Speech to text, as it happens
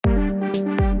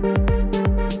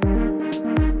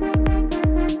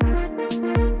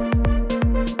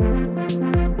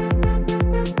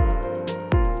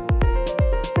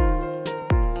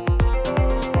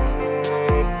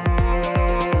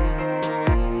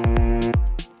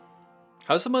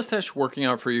How's the mustache working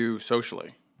out for you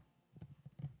socially?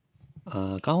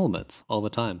 Compliments all the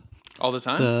time. All the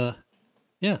time? The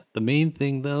Yeah, the main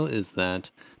thing though is that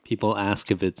people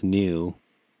ask if it's new.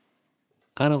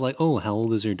 Kind of like, oh, how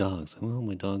old is your dog? So, well,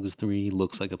 my dog is 3,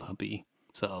 looks like a puppy.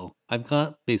 So I've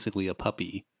got basically a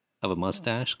puppy of a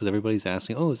mustache because everybody's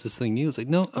asking, oh, is this thing new? It's like,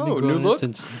 no, I've been Oh, new growing it look?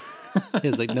 since. Yeah,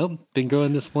 it's like, nope, been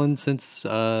growing this one since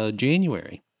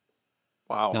January.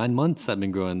 Wow. 9 months I've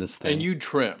been growing this And thing. you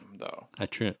trim, though. I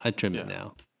trim it Yeah.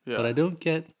 now. But Yeah. I don't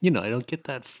get, I don't get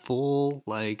that full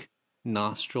like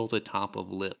nostril to top of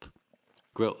lip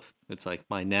growth. It's like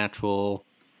my natural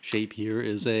shape here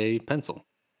is a pencil.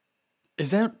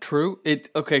 Is that true?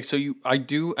 Okay, so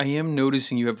I am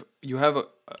noticing you have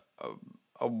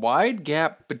a wide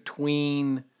gap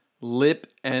between lip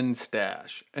and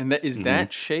stash. And that is Hmm.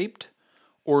 that shaped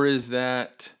or is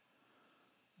that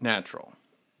natural?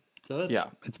 So it's Yeah.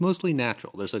 it's mostly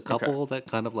natural. There's a Okay. couple that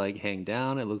kind of like hang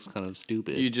down. It looks kind of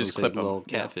stupid. You It just looks like clip a them. little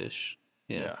Yeah. catfish.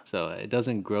 Yeah. Yeah. So it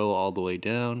doesn't grow all the way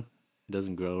down. It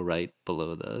doesn't grow right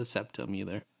below the septum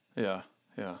either. Yeah.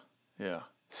 Yeah. Yeah.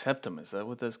 Septum, is that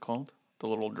what that's called? The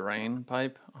little drain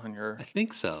pipe on your I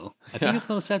think so. I think Yeah. it's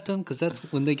called a septum because that's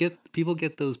when people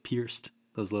get those pierced,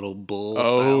 those little bull style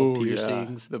Oh, yeah.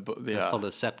 piercings. That's Yeah. called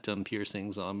a septum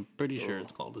piercing. So I'm pretty sure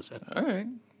it's called a septum. All right.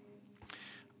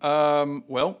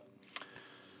 Well,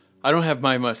 I don't have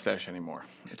my mustache anymore.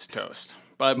 It's toast.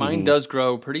 But mine Hmm. does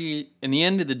grow pretty, in the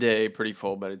end of the day, pretty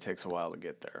full, but it takes a while to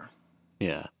get there.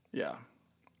 Yeah, Yeah.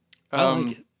 I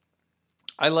like it.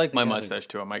 I like I my gotta. mustache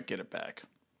too. I might get it back.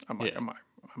 I might. Yeah, I might.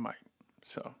 I might.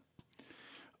 So,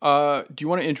 do you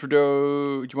want to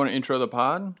intro the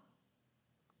pod?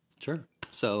 sure.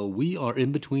 So we are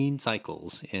in between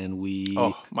cycles, and we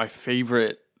Oh, my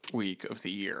favorite week of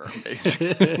the year,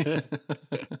 basically.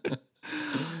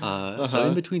 So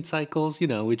in between cycles,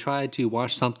 we try to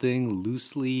watch something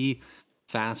loosely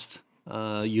fast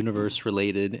universe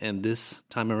related, and this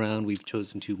time around we've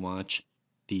chosen to watch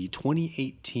the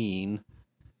 2018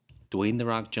 Dwayne the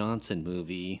Rock Johnson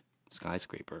movie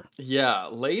Skyscraper. Yeah,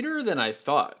 later than I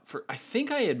thought. I think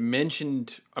I had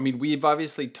mentioned. I mean, we've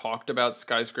obviously talked about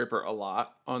Skyscraper a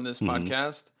lot on this Hmm.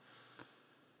 podcast,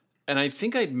 and I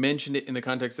think I'd mentioned it in the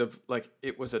context of like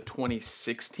it was a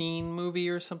 2016 movie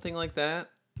or something like that.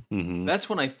 Hmm. That's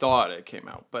when I thought it came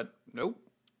out, but nope,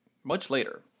 much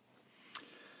later.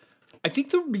 I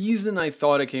think the reason I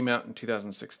thought it came out in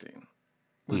 2016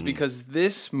 was Hmm. because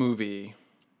this movie.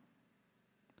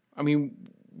 I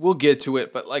mean, we'll get to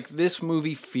it, but like this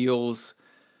movie feels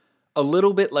a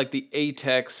little bit like the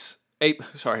apex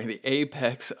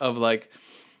of like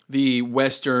the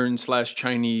Western slash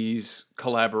Chinese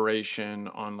collaboration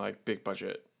on like big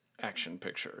budget action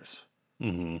pictures.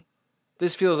 Hmm.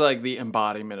 This feels like the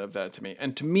embodiment of that to me.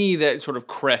 And to me, that sort of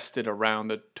crested around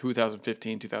the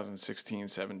 2015, 2016,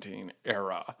 17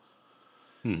 era.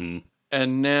 Hmm.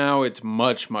 And now it's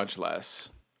much, much less.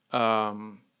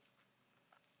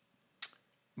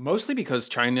 Mostly because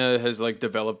China has like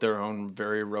developed their own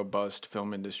very robust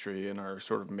film industry and are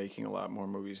sort of making a lot more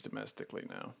movies domestically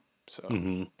now. So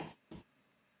Hmm.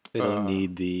 They don't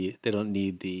need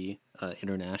the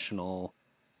international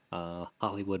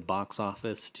Hollywood box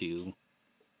office to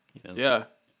know yeah,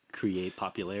 create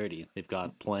popularity. They've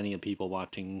got plenty of people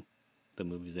watching the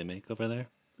movies they make over there.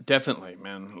 definitely,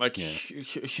 man. Like Yeah.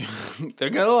 they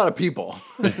got a lot of people,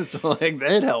 so like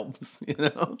that helps.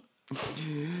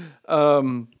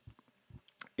 Um,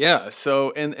 yeah.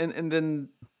 So and then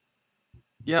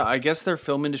yeah, I guess their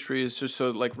film industry is just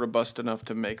so like robust enough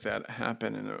to make that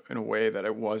happen in a way that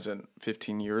it wasn't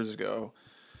 15 years ago.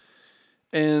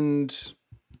 And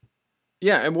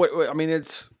yeah, and I mean,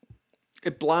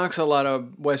 it blocks a lot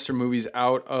of Western movies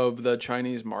out of the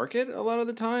Chinese market a lot of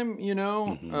the time.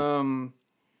 Hmm.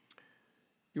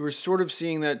 You were sort of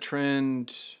seeing that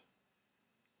trend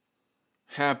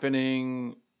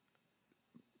happening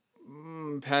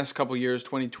past couple years,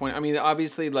 2020. I mean,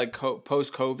 obviously, like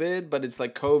post COVID, but it's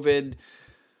like COVID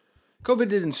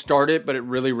didn't start it, but it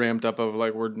really ramped up. Of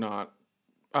like, we're not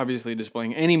obviously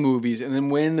displaying any movies, and then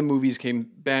when the movies came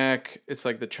back, it's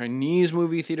like the Chinese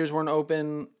movie theaters weren't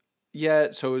open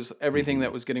yet, so it was everything Hmm.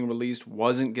 that was getting released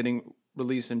wasn't getting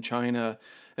released in China.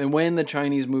 And when the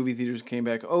Chinese movie theaters came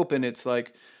back open, it's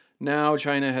like now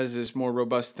China has this more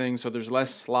robust thing, so there's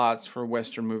less slots for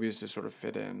Western movies to sort of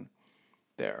fit in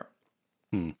there.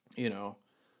 Hmm. You know,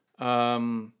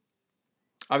 um,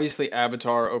 obviously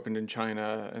Avatar opened in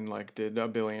China and like did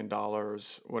 $1 billion,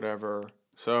 whatever.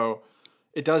 So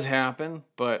it does happen,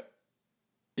 but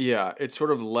yeah, it's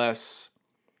sort of less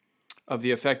of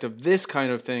the effect of this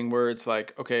kind of thing where it's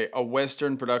like, okay, a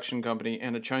Western production company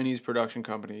and a Chinese production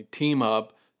company team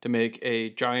up to make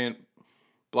a giant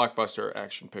blockbuster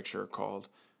action picture called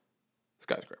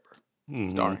Skyscraper,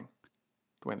 starring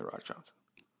Dwayne "The Rock" Johnson.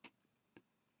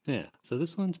 Yeah, so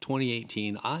this one's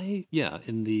 2018.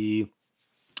 In the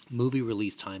movie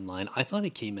release timeline, I thought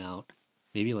it came out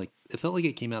it felt like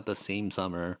it came out the same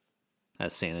summer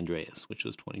as San Andreas, which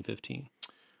was 2015.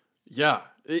 Yeah,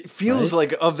 it feels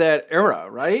like of that era,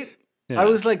 right? Yeah. I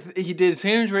was like, he did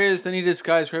San Andreas, then he did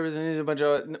Skyscraper, then he did a bunch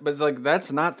of, but it's like,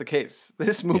 that's not the case.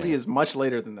 This movie is much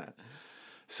later than that.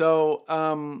 So,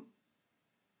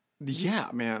 yeah,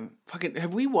 man. Fucking,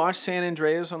 have we watched San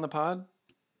Andreas on the pod?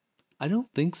 I don't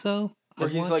think so. Or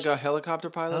he's like a helicopter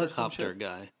pilot helicopter or some shit?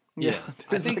 guy. Yeah.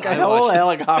 There's like a whole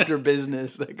helicopter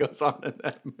business that goes on in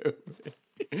that movie.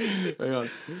 Hang on.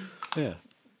 Yeah.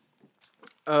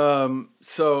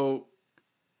 So,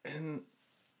 am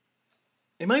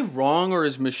I wrong, or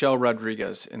is Michelle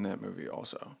Rodriguez in that movie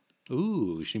also?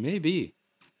 Ooh, she may be.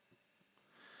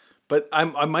 But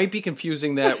I might be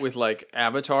confusing that with like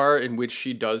Avatar, in which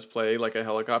she does play like a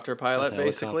helicopter pilot,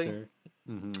 basically.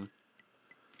 Mm-hmm.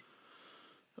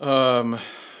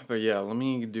 But yeah, let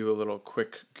me do a little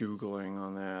quick Googling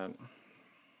on that.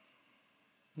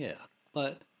 Yeah,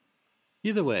 but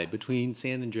either way, between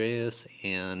San Andreas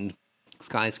and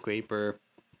Skyscraper,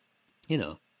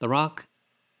 The Rock,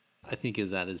 I think,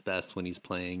 is at his best when he's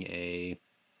playing a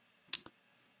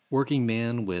working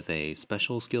man with a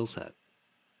special skill set,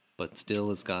 but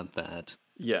still has got that,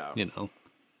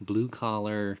 blue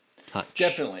collar touch.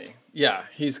 Definitely. Yeah,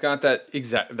 he's got that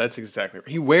that's exactly.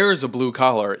 He wears a blue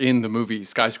collar in the movie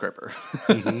Skyscraper.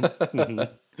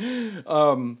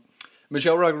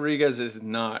 Michelle Rodriguez is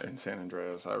not in San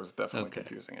Andreas. I was definitely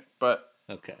confusing it. But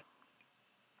okay.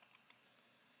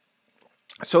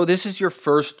 So this is your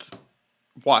first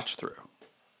watch through.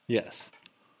 Yes.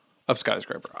 Of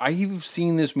Skyscraper. I've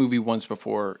seen this movie once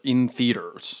before in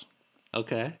theaters.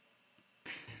 Okay.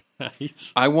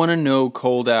 Nice. I want to know,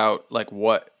 cold out, like,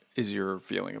 what is your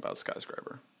feeling about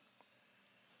Skyscraper?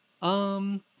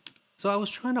 So I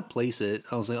was trying to place it.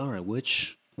 I was like, all right,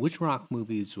 which Rock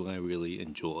movies do I really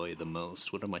enjoy the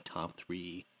most? What are my top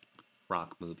 3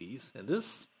 Rock movies? And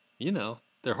this,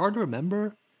 they're hard to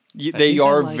remember. They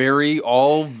are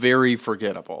all very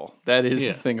forgettable. That is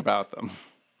the thing about them.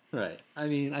 Right. I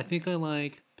mean, I think I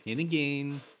like Pain and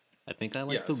Gain. I think I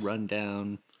like The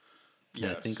Rundown. Yes.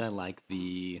 And I think I like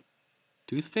the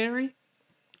Tooth Fairy.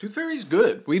 Tooth Fairy's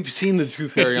good. We've seen the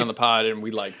Tooth Fairy on the pod, and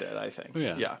we liked it, I think.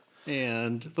 Yeah.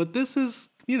 But this is,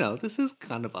 this is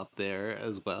kind of up there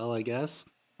as well, I guess.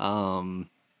 It's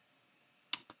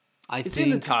in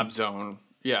the top zone.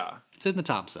 Yeah. It's in the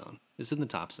top zone.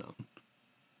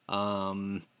 I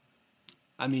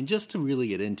mean, just to really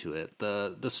get into it,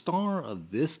 the star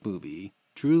of this movie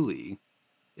truly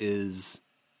is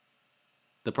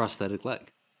the prosthetic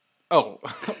leg. Oh,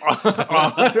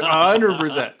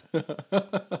 100%.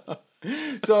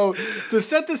 So, to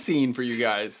set the scene for you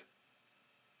guys,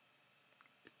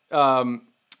 The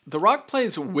Rock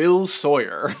plays Will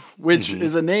Sawyer, which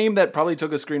is a name that probably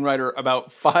took a screenwriter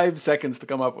about 5 seconds to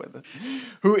come up with,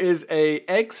 who is a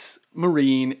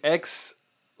ex-Marine,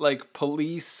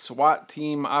 police SWAT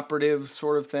team operative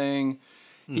sort of thing.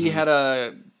 He had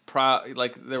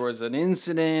there was an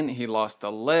incident. He lost a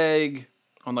leg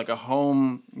on like a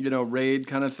home, raid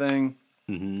kind of thing.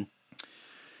 Mm-hmm.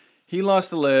 He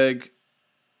lost a leg,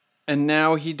 and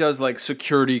now he does like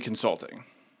security consulting,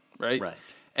 right? Right.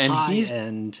 And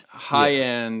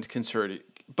high-end consulting.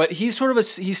 But he's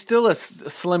he's still a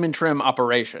slim and trim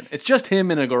operation. It's just him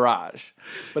in a garage.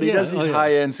 But he does these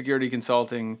high-end security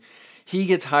consulting. He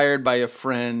gets hired by a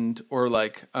friend or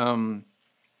vouched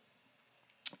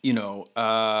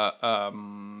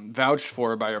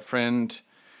for by a friend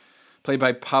played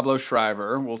by Pablo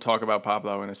Schreiber. We'll talk about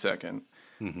Pablo in a second.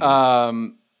 Mm-hmm.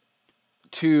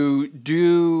 To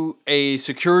do a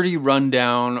security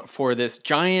rundown for this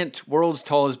giant, world's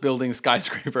tallest building,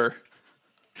 Skyscraper.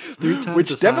 3 times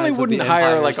which definitely wouldn't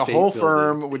hire like a whole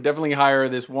firm. Would definitely hire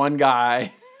this one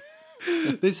guy.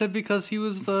 They said because he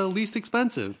was the least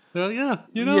expensive. They're like,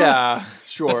 Yeah,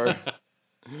 sure.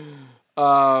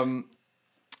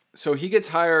 So he gets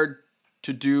hired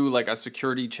to do like a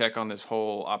security check on this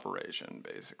whole operation,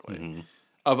 basically,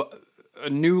 of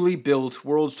a newly built,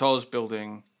 world's tallest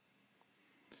building,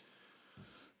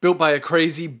 built by a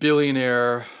crazy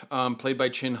billionaire, played by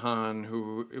Chin Han,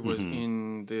 who was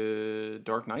in the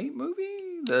Dark Knight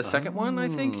movie, the second one. I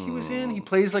think he was in. He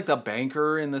plays like the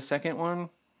banker in the second one.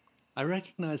 I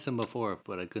recognized him before,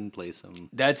 but I couldn't place him.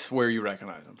 That's where you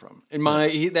recognize him from.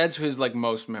 That's his like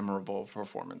most memorable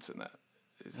performance in that.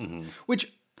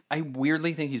 Which I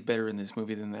weirdly think he's better in this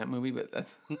movie than that movie, but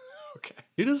that's okay.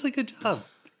 He does a good job.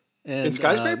 And In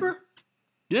Skyscraper?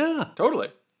 Yeah. Totally.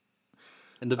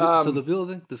 And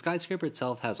the skyscraper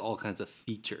itself has all kinds of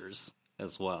features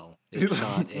as well. It's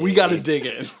got we got to dig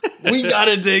in. We got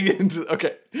to dig into.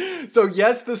 Okay. So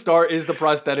yes, the star is the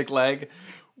prosthetic leg.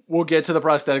 We'll get to the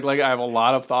prosthetic leg. I have a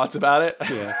lot of thoughts about it.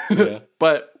 Yeah.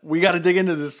 But we got to dig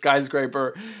into the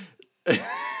skyscraper.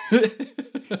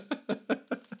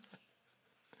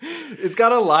 It's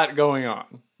got a lot going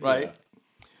on, right?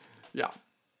 Yeah.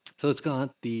 So it's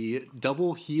got the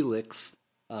double helix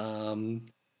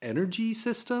energy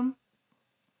system.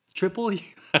 Triple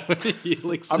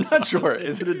helix. I'm not sure.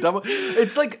 Is it a double?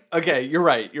 It's like, okay, you're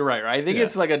right. I think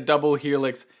it's like a double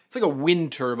helix. It's like a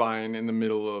wind turbine in the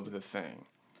middle of the thing.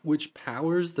 Which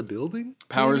powers the building?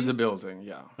 Powers the building,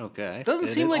 yeah. Okay. It doesn't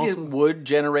seem like it would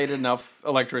generate enough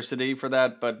electricity for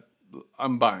that, but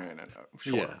I'm buying it.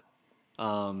 Sure. Yeah.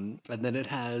 And then it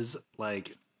has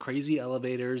like crazy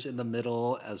elevators in the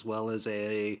middle, as well as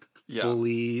a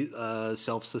fully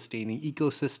self-sustaining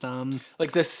ecosystem.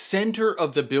 Like the center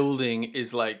of the building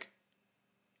is like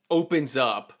opens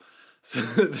up. So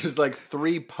there's like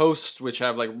 3 posts which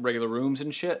have like regular rooms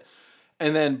and shit.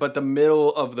 And then, but the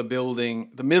middle of the building,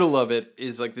 the middle of it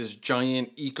is like this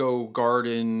giant eco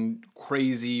garden,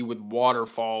 crazy with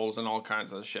waterfalls and all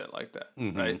kinds of shit like that,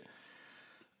 right?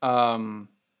 And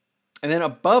then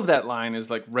above that line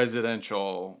is like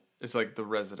residential. It's like the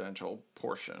residential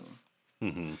portion.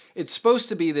 Mm-hmm. It's supposed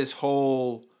to be this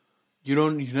whole you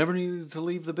never need to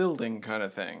leave the building kind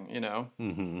of thing, you know.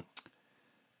 Mm-hmm.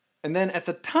 And then at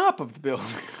the top of the building.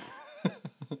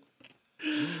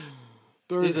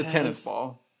 There's a tennis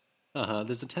ball.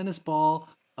 There's a tennis ball,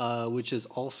 which is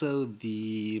also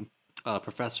the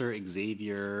Professor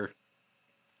Xavier,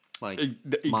 like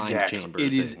mind chamber.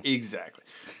 It is exactly.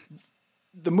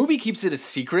 The movie keeps it a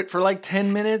secret for like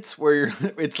 10 minutes, where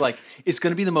it's like it's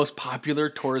going to be the most popular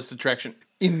tourist attraction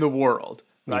in the world,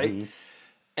 right? Mm-hmm.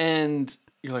 And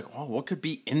you're like, oh, what could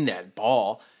be in that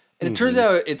ball? And it turns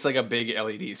out it's like a big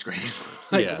LED screen,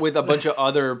 with a bunch of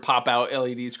other pop-out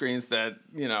LED screens that,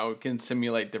 you know, can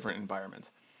simulate different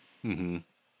environments. Mm-hmm.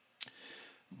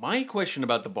 My question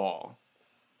about the ball,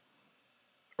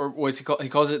 or what's he called? He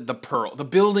calls it the Pearl. The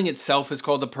building itself is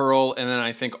called the Pearl, and then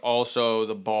I think also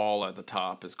the ball at the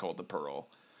top is called the Pearl.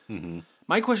 Mm-hmm.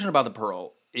 My question about the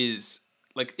Pearl is,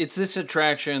 like, it's this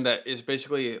attraction that is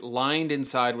basically lined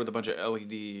inside with a bunch of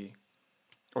LED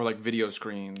or like video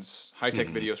screens, high-tech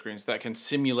video screens that can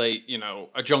simulate, you know,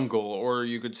 a jungle, or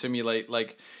you could simulate,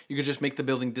 like, you could just make the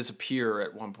building disappear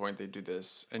at one point. They do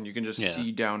this, and you can just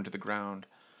see down to the ground.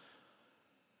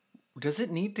 Does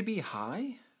it need to be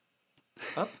high?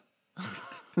 Up?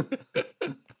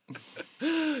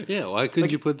 Yeah, why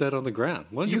couldn't you put that on the ground?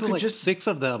 Why don't you put like just 6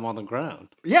 of them on the ground?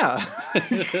 Yeah.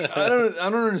 I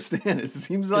don't understand. It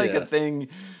seems like a thing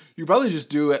you probably just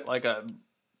do at like a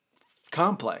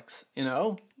complex, you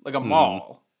know, like a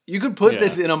mall. You could put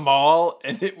this in a mall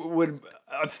and it would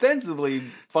ostensibly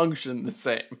function the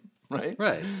same, right?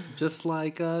 Right. Just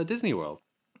like Disney World.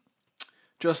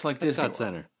 Just like Disney World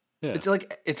Center. Yeah. It's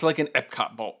like an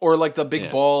Epcot ball, or like the big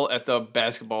ball at the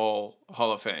Basketball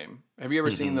Hall of Fame. Have you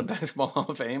ever seen the Basketball Hall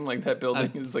of Fame? Like that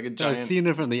building is like a giant. I've seen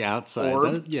it from the outside.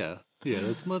 Orb.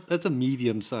 That's a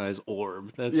medium-sized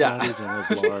orb. That's not even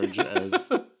as large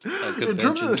as a convention in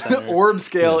terms of center. The orb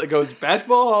scale, it goes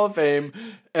Basketball Hall of Fame,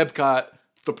 Epcot,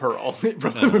 the Pearl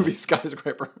from the movie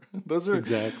Skyscraper. Those are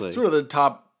sort of the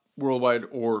top worldwide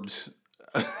orbs.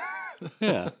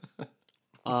 Yeah.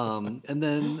 And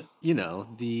then, you know,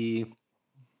 the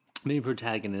main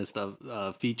protagonist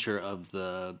of feature of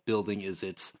the building is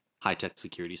its high-tech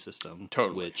security system.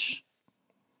 Totally. Which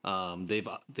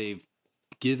they've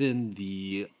given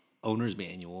the owner's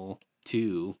manual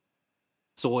to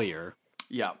Sawyer.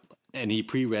 Yeah. And he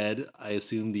pre-read, I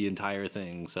assume, the entire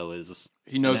thing, so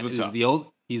he knows what's up.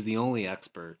 He's the only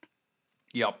expert.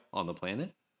 Yep. On the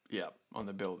planet? Yep, on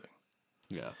the building.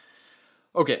 Yeah.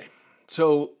 Okay,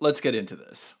 so let's get into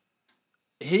this.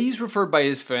 He's referred by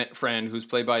his friend, who's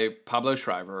played by Pablo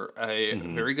Schreiber, a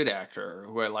very good actor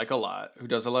who I like a lot, who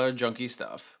does a lot of junky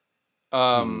stuff.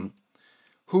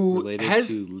 Who related has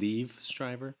to Liev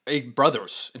Schreiber?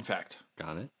 Brothers, in fact.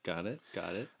 Got it.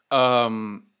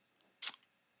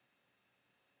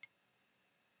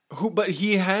 But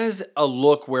he has a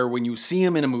look where when you see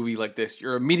him in a movie like this,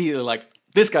 you're immediately like,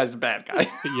 this guy's a bad guy.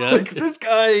 Yeah. Like, this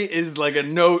guy is like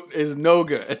is no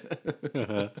good.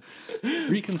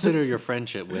 Reconsider your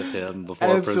friendship with him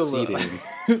before proceeding.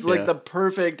 He's like the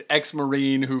perfect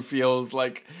ex-Marine who feels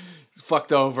like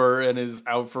fucked over and is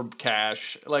out for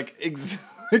cash. Like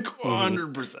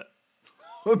 100%.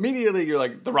 Immediately you're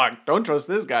like, The Rock, don't trust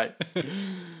this guy.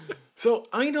 So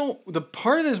the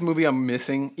part of this movie I'm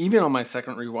missing, even on my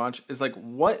second rewatch, is like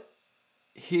what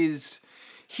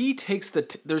he takes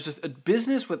there's a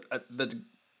business with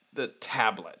the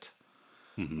tablet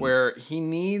where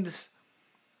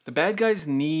the bad guys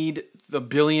need the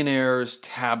billionaire's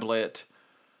tablet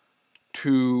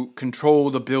to control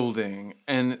the building,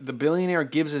 and the billionaire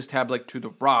gives his tablet to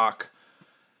the Rock,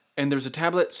 and there's a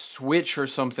tablet switch or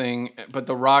something, but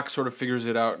the Rock sort of figures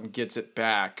it out and gets it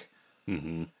back.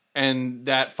 Mm-hmm. And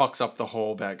that fucks up the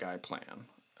whole bad guy plan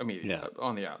immediately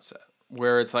on the outset.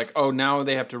 Where it's like, oh, now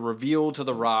they have to reveal to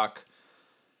the Rock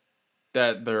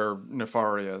that they're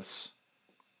nefarious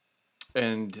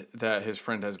and that his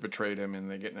friend has betrayed him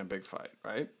and they get in a big fight,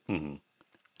 right? Mm-hmm.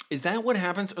 Is that what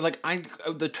happens? Or like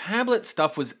the tablet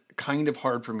stuff was kind of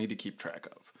hard for me to keep track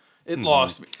of. It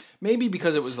lost me. Maybe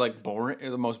because it was like boring,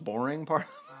 the most boring part of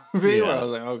the movie. Where I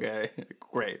was like, okay,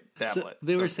 great tablet. So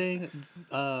they were saying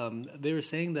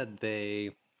that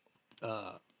they.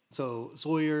 So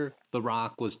Sawyer, the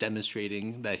Rock, was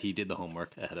demonstrating that he did the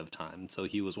homework ahead of time. So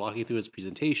he was walking through his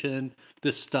presentation.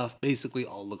 This stuff basically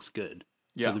all looks good.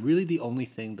 Yeah. So really the only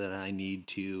thing that I need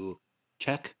to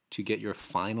check to get your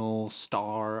final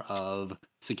star of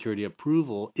security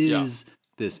approval is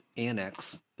this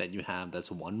annex that you have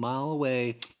that's 1 mile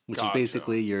away, which is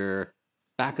basically your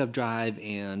backup drive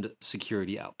and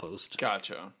security outpost.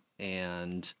 Gotcha.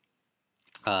 And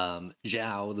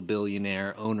Zhao, the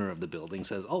billionaire owner of the building,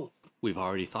 says, "Oh, we've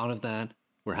already thought of that.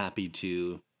 We're happy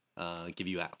to give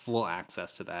you full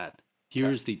access to that.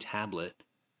 Here's the tablet."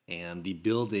 And the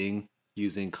building,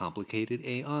 using complicated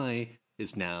AI,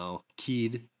 is now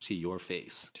keyed to your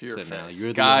face. To your face. Now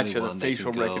you're the only one the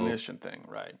facial that can recognition thing,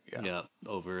 right? Yeah. Yeah,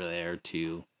 over there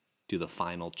to do the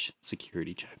final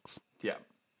security checks. Yeah.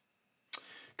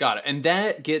 Got it. And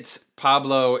that gets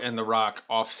Pablo and the Rock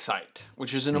off site,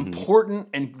 which is an important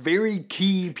and very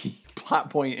key plot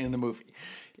point in the movie.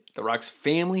 The Rock's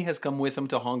family has come with him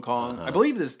to Hong Kong. I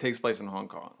believe this takes place in Hong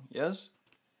Kong. Yes?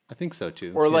 I think so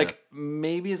too. Or like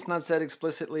maybe it's not said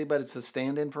explicitly, but it's a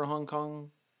stand-in for Hong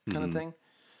Kong kind of thing.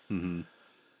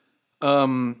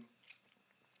 Mm-hmm.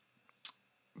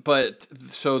 But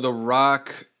so the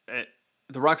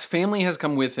Rock's family has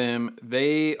come with him.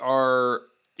 They are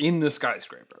in the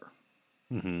skyscraper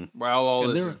while all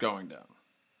this is going down.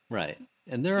 Right.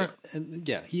 And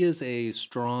he has a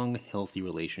strong, healthy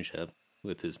relationship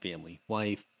with his family.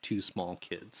 Wife, 2 small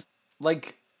kids.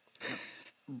 Like,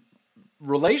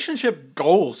 relationship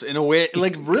goals in a way,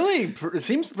 like really, it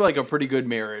seems like a pretty good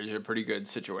marriage, a pretty good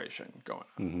situation going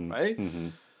on, right?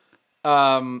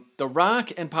 The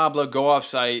Rock and Pablo go off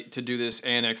site to do this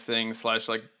annex thing /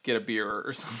 like get a beer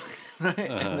or something, right?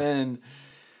 And then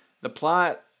the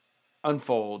plot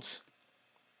unfolds.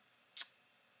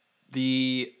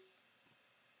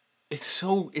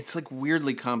 It's like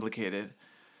weirdly complicated.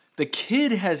 The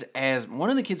kid has asthma. One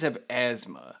of the kids have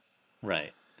asthma.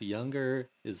 Right. The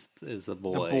younger is the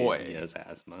boy. The boy. And he has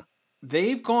asthma.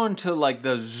 They've gone to like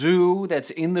the zoo that's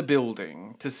in the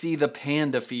building to see the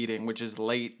panda feeding, which is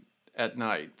late at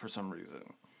night for some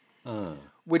reason. I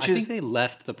think they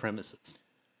left the premises.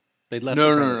 They left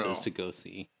the premises to go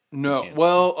see. No.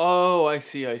 Well, I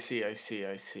see.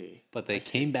 But they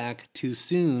came back too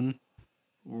soon.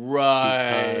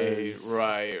 Right.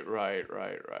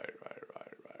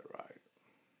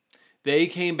 They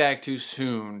came back too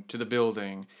soon to the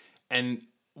building, and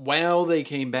while they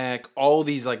came back, all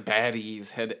these like baddies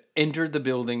had entered the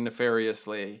building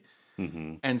nefariously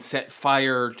and set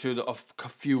fire to a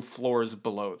few floors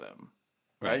below them.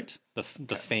 Right? The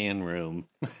fan room.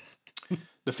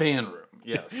 The fan room,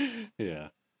 yes. Yeah.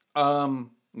 Now,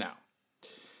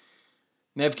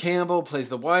 Neve Campbell plays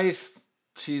the wife.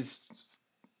 She's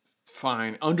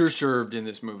fine. Underserved in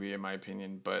this movie, in my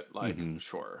opinion, but like,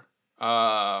 sure.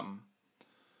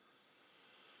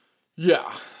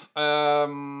 Yeah.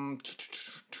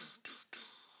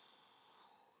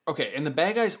 Okay, and the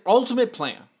bad guy's ultimate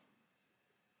plan,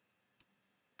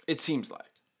 it seems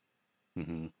like,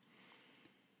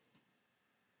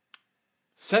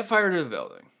 set fire to the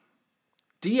building,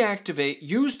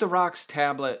 use the Rock's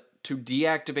tablet to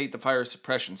deactivate the fire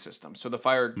suppression system, so the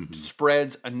fire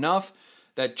spreads enough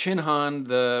that Chin Han,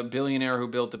 the billionaire who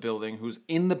built the building, who's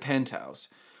in the penthouse,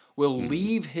 will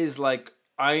leave his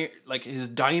his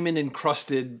diamond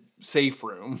encrusted safe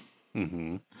room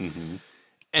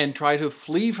and try to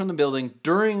flee from the building,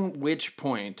 during which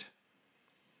point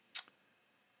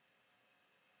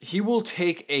he will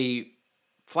take a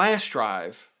flash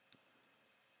drive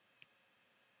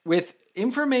with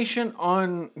information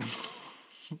on...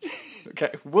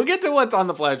 Okay, we'll get to what's on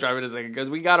the flash drive in a second,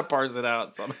 because we got to parse it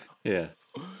out somehow. Yeah.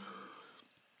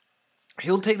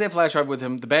 he'll take that flash drive with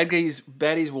him. The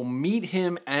baddies will meet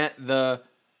him at the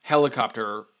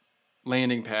helicopter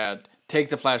landing pad, take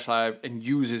the flash drive, and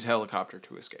use his helicopter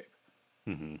to escape.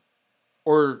 Mm-hmm.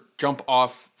 Or jump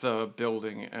off the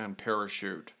building and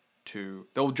parachute to...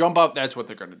 They'll jump up. That's what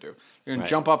they're going to do. They're going to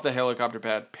jump off the helicopter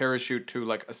pad, parachute to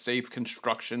like a safe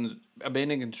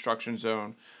abandoned construction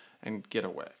zone, and get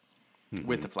away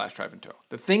with the flash drive in tow.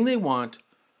 The thing they want,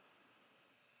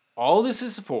 all this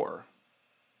is for,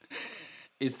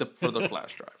 is for the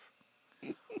flash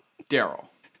drive. Daryl,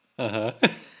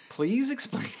 please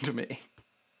explain to me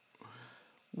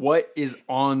what is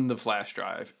on the flash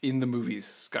drive in the movie's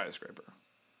Skyscraper.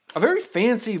 A very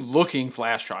fancy looking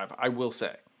flash drive, I will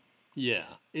say. Yeah,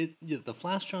 the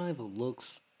flash drive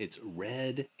it's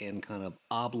red and kind of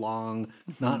oblong,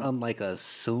 not unlike a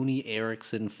Sony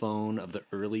Ericsson phone of the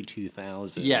early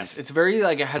 2000s. Yes, it's very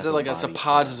like it has like a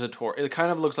suppository. It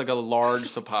kind of looks like a large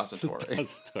suppository.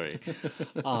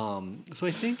 So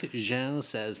I think Jean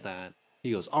says that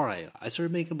he goes, "All right, I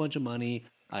started making a bunch of money.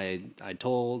 I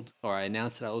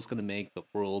announced that I was going to make the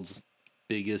world's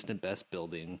biggest and best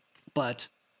building, but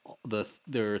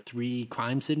there are 3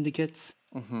 crime syndicates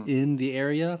in the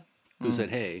area who said,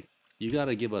 hey, you got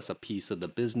to give us a piece of the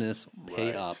business,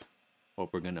 pay up, or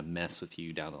we're going to mess with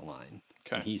you down the line."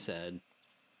 Okay. And he said,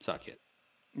 suck it.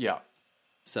 Yeah.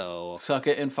 So suck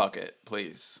it and fuck it,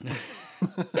 please.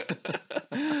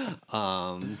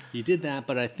 He did that,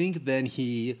 but I think then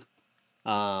he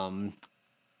planted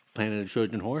a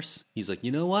Trojan horse. He's like,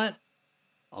 you know what?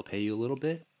 I'll pay you a little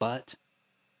bit, but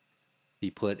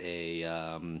he put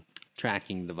a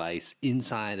tracking device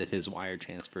inside of his wire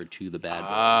transfer to the bad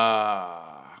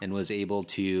boys and was able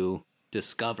to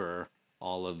discover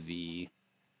all of the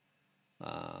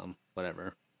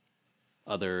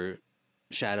other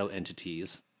shadow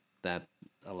entities that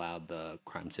allowed the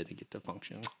crime syndicate to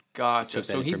function. Gotcha.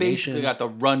 So he basically got the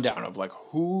rundown of like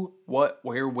who, what,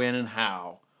 where, when, and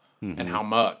how, and how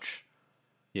much.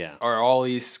 Yeah. Are all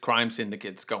these crime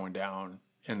syndicates going down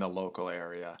in the local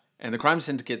area? And the crime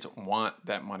syndicates want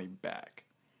that money back.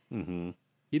 Mm-hmm.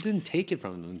 He didn't take it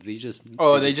from them. They just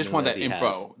want that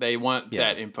info. They want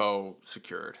that info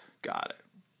secured. Got it.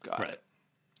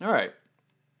 All right.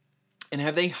 And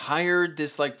have they hired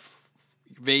this like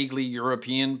vaguely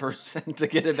European person to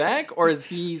get it back, or is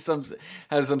he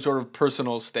has some sort of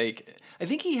personal stake? I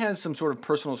think he has some sort of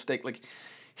personal stake. Like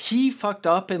he fucked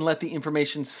up and let the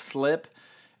information slip.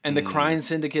 And the crime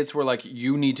syndicates were like,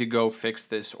 you need to go fix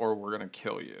this or we're going to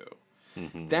kill you.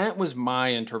 Mm-hmm. That was my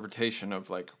interpretation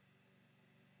of like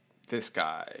this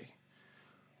guy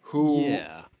who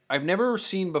I've never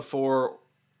seen before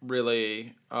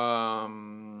really.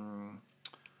 Trying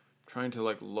to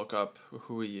like look up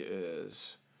who he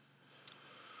is.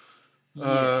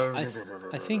 I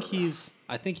think he's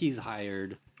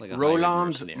hired like a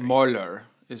Roland Moller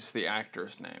is the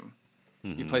actor's name.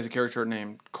 Mm-hmm. He plays a character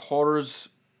named Kors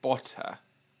Botta,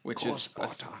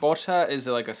 Botta is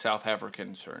like a South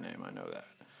African surname. I know that.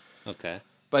 Okay.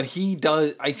 But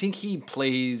I think he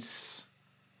does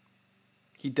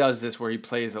this where he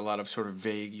plays a lot of sort of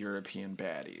vague European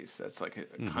baddies. That's like a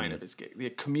kind of his gig.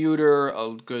 The Commuter,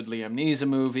 a good Liam Neeson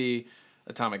movie,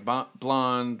 Atomic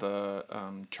Blonde, the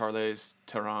Charlize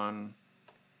Theron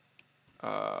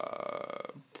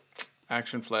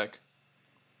action flick.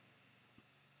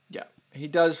 Yeah. He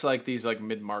does like these like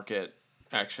mid-market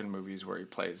action movies where he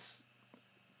plays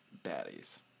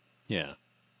baddies. Yeah.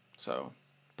 So,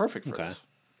 perfect for this.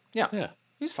 Yeah. Yeah.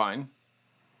 He's fine.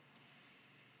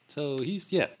 So he's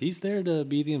there to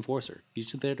be the enforcer.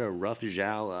 He's there to rough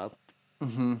Zhao up.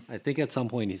 Mm-hmm. I think at some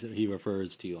point he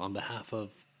refers to on behalf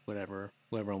of whoever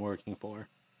I'm working for.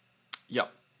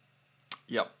 Yep.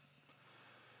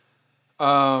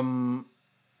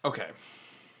 Okay.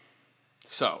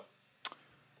 So,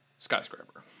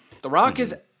 Skyscraper. The Rock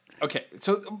is okay.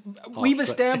 So we've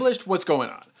established what's going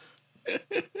on.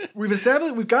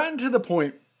 We've gotten to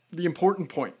the important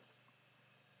point.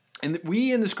 And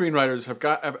we and the screenwriters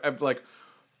have like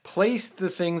placed the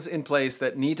things in place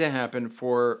that need to happen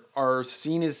for our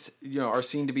scene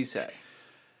to be set.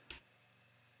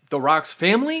 The Rock's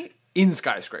family in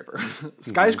Skyscraper.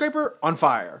 Skyscraper on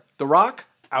fire. The Rock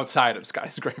outside of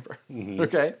Skyscraper. Mm-hmm.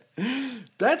 Okay?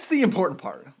 That's the important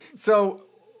part. So,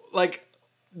 like,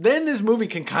 then this movie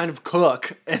can kind of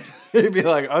cook and be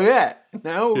like, okay,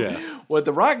 now what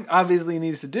The Rock obviously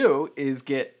needs to do is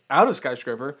get out of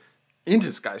Skyscraper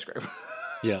into Skyscraper.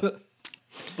 Yeah.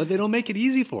 But they don't make it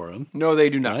easy for him. No, they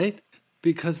do not. Right?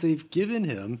 Because they've given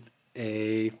him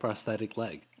a prosthetic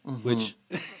leg, which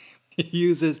he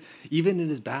uses even in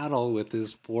his battle with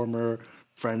his former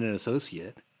friend and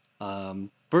associate.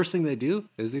 First thing they do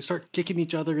is they start kicking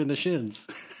each other in the shins.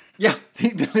 Yeah,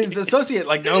 his associate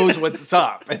like knows what's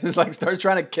up and like starts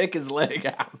trying to kick his leg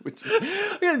out.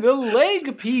 The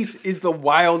leg piece is the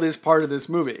wildest part of this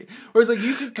movie. Whereas like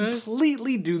you could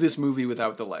completely do this movie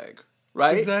without the leg,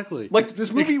 right? Exactly. Like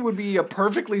this movie would be a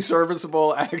perfectly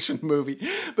serviceable action movie.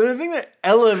 But the thing that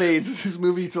elevates this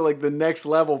movie to like the next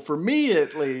level, for me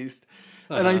at least,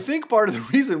 and I think part of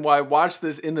the reason why I watched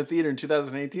this in the theater in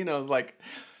 2018, I was like,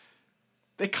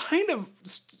 they kind of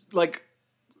like.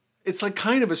 It's like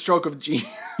kind of a stroke of genius.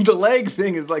 The leg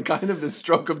thing is like kind of the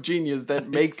stroke of genius that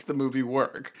makes the movie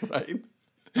work, right?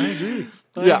 I agree.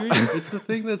 I agree. It's the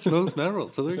thing that's most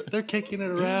memorable. So they're kicking it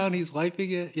around. He's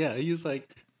wiping it. Yeah, he's like,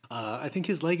 I think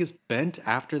his leg is bent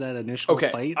after that initial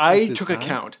fight. I took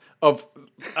account of,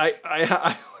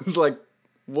 I was like,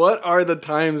 what are the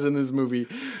times in this movie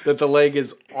that the leg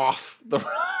is off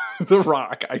the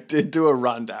rock? I did do a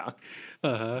rundown.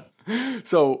 Uh-huh.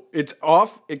 So it's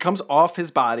off. It comes off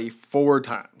his body 4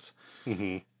 times.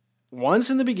 Mm-hmm. Once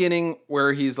in the beginning,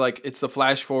 where he's like, it's the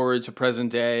flash forward to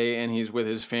present day, and he's with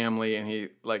his family, and he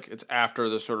like it's after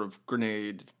the sort of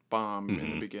grenade bomb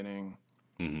in the beginning.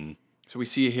 Mm-hmm. So we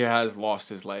see he has lost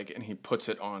his leg, and he puts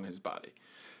it on his body.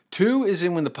 2 is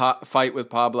in when the fight with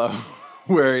Pablo,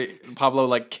 where Pablo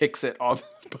like kicks it off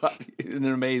his body in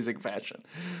an amazing fashion.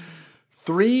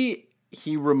 3.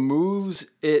 He removes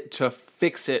it to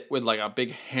fix it with like a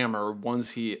big hammer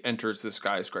once he enters the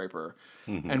skyscraper.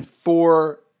 Mm-hmm. And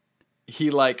 4, he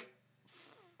like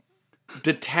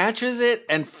detaches it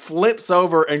and flips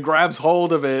over and grabs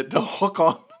hold of it to hook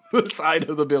on the side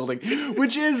of the building,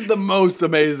 which is the most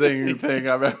amazing thing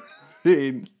I've ever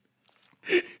seen.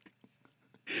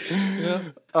 Yeah.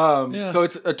 So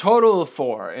it's a total of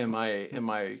 4 in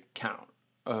my count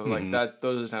of like that.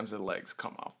 Those are the times that the legs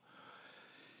come off.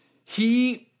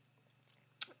 He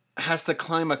has to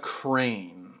climb a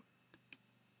crane,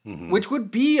 which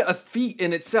would be a feat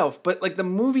in itself. But like the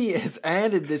movie has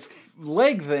added this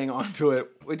leg thing onto it,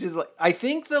 which is like, I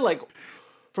think that like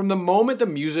from the moment the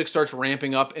music starts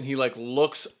ramping up and he like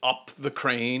looks up the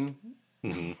crane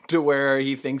to where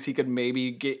he thinks he could maybe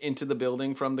get into the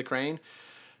building from the crane,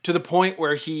 to the point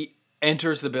where he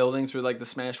enters the building through like the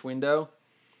smashed window,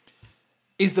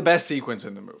 is the best sequence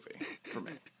in the movie for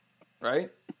me.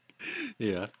 Right?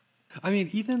 Yeah. I mean,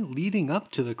 even leading up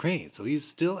to the crane. So he's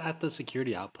still at the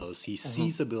security outpost. He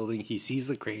sees the building. He sees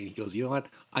the crane. He goes, you know what?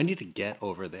 I need to get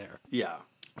over there. Yeah.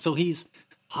 So he's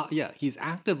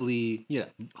actively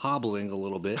hobbling a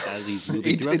little bit as he's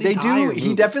moving throughout the entire movie.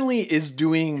 He definitely is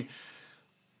doing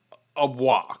a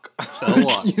walk.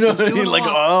 You know what I mean?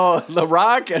 Like, The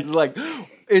Rock is like,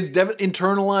 is definitely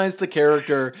internalized the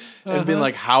character and been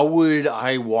like, how would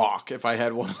I walk if I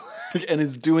had one? And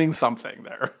is doing something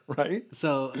there, right?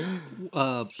 So,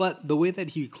 but the way that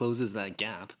he closes that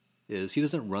gap is he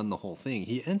doesn't run the whole thing.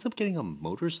 He ends up getting a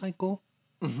motorcycle.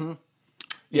 Mm-hmm.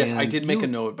 Yes, and I did make a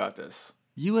note about this.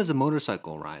 You as a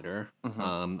motorcycle rider,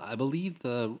 I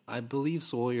believe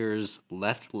Sawyer's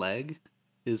left leg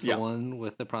is the one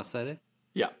with the prosthetic.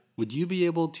 Yeah. Would you be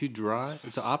able to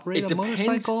operate a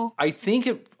motorcycle? I think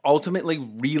it ultimately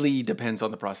really depends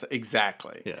on the prosthetic.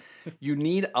 Exactly. Yeah. You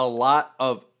need a lot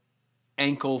of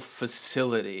ankle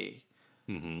facility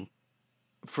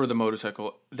for the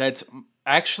motorcycle. That's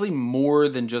actually more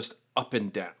than just up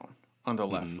and down on the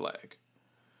left leg.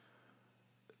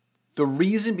 The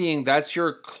reason being that's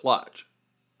your clutch,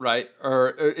 right?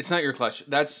 Or it's not your clutch.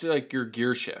 That's like your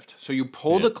gear shift. So you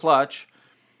pull the clutch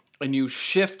and you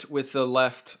shift with the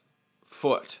left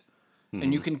foot.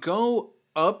 And you can go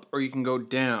up or you can go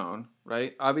down,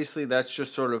 right? Obviously, that's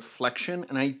just sort of flexion.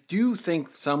 And I do think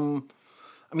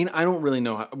I don't really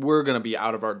know how. We're going to be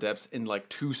out of our depths in like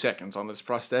 2 seconds on this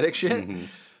prosthetic shit.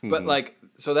 But like,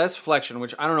 so that's flexion,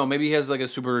 which I don't know. Maybe he has like a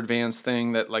super advanced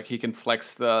thing that like he can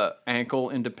flex the ankle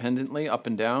independently up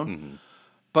and down.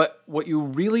 But what you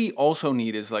really also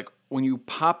need is like when you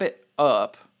pop it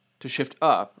up to shift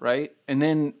up, right? And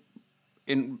then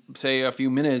in say a few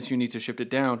minutes, you need to shift it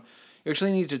down. You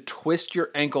actually need to twist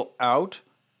your ankle out,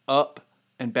 up,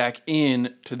 and back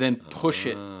in to then push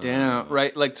it down,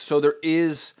 right? Like, so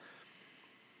there's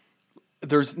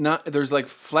like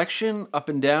flexion up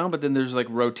and down, but then there's like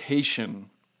rotation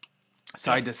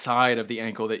side to side of the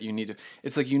ankle that you need to,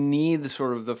 it's like you need the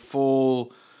sort of the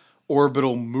full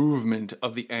orbital movement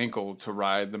of the ankle to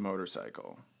ride the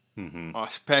motorcycle,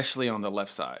 especially on the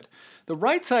left side. The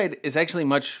right side is actually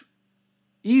much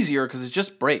easier because it's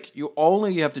just brake. All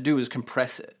you have to do is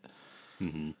compress it.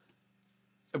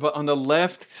 But on the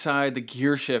left side, the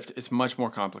gear shift is much more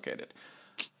complicated.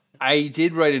 I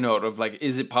did write a note of like,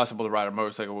 is it possible to ride a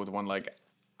motorcycle with one leg?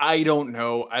 I don't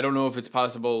know. I don't know if it's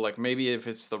possible. Like maybe if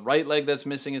it's the right leg that's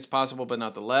missing, it's possible, but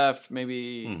not the left.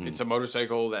 Maybe it's a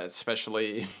motorcycle that's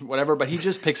specially whatever. But he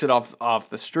just picks it off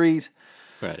the street.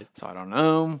 Right. So I don't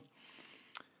know.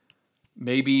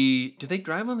 Maybe do they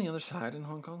drive on the other side in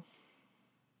Hong Kong?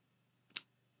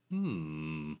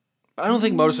 But I don't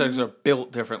think motorcycles are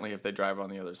built differently if they drive on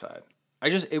the other side.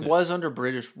 It was under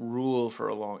British rule for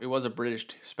a long. It was a British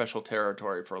special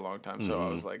territory for a long time. So I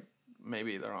was like,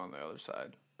 maybe they're on the other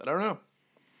side. But I don't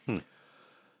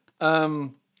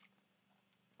know.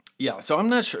 Yeah, so I'm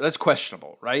not sure. That's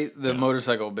questionable, right? The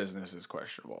motorcycle business is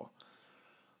questionable.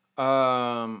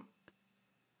 And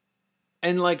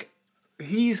like,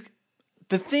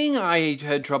 the thing I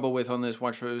had trouble with on this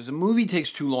watch was the movie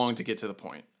takes too long to get to the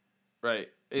point, right?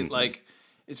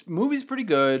 Movie's pretty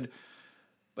good,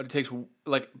 but it takes,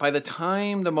 like, by the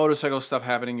time the motorcycle stuff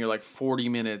happening, you're like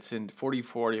 45 minutes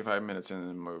into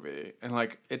the movie. And,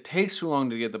 like, it takes too long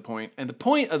to get the point. And the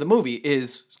point of the movie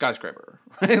is Skyscraper,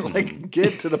 right? Like,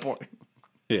 get to the point.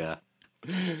 Yeah.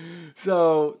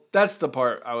 So that's the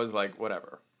part I was like,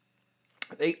 whatever.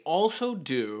 They also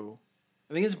do,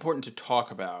 I think it's important to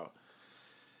talk about.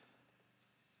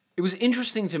 It was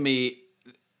interesting to me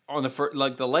on the first,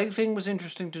 like the leg thing was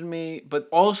interesting to me, but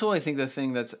also I think the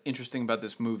thing that's interesting about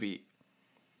this movie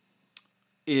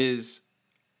is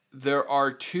there are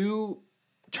two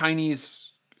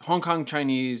Hong Kong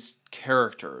Chinese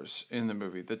characters in the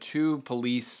movie. The two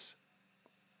police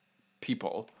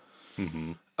people,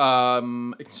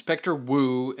 Inspector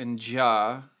Wu and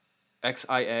Jia, Xia.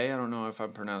 I don't know if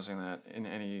I'm pronouncing that in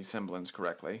any semblance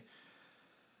correctly.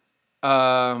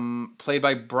 Played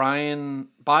by Byron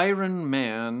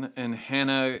Mann and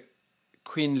Hannah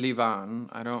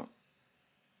Quinlivan.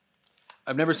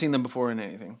 I've never seen them before in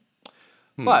anything.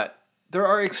 But there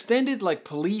are extended like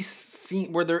police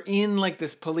scene where they're in like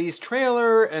this police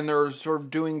trailer and they're sort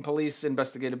of doing police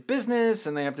investigative business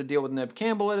and they have to deal with Neb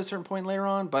Campbell at a certain point later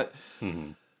on. But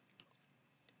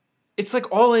it's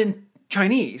like all in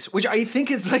Chinese, which I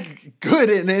think is like good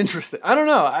and interesting. I don't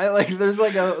know. There's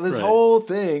like this whole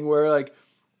thing where like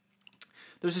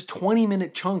there's this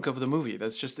 20-minute chunk of the movie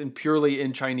that's just purely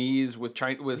in Chinese with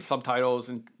subtitles,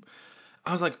 and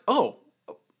I was like, oh,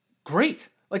 great!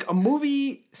 Like a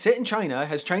movie set in China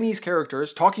has Chinese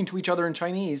characters talking to each other in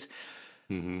Chinese.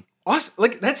 Awesome!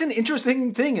 Like that's an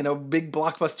interesting thing in a big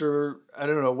blockbuster. I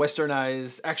don't know,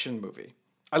 westernized action movie.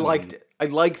 I liked it. I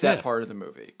liked that part of the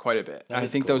movie quite a bit. I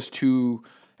think those two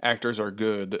actors are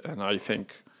good, and I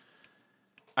think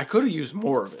I could have used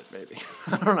more of it. Maybe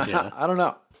I don't know. Yeah. I don't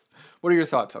know. What are your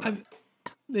thoughts on that?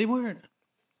 They weren't.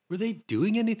 Were they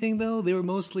doing anything though? They were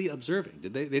mostly observing.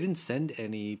 Did they? They didn't send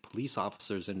any police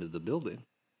officers into the building.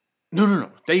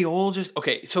 No. They all just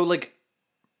okay. So like,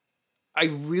 I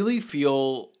really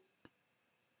feel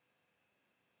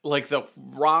like the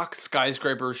Rock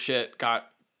Skyscraper shit got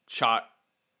shot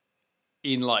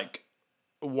in like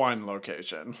one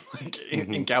location, like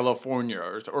in California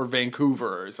or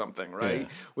Vancouver or something, right?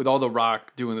 With all the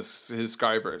Rock doing his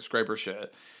skyscraper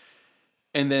shit,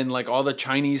 and then like all the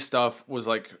Chinese stuff was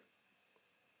like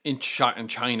shot in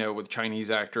China with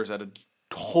Chinese actors at a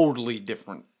totally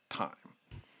different time,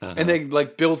 and they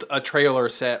like built a trailer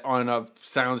set on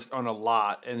a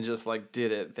lot and just like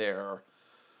did it there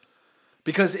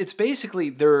because it's basically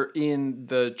they're in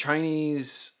the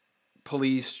Chinese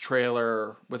police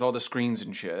trailer with all the screens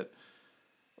and shit,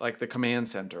 like the command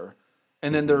center,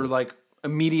 and then they're like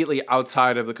immediately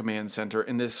outside of the command center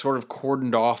in this sort of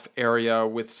cordoned off area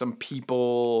with some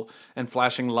people and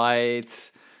flashing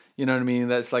lights, you know what I mean?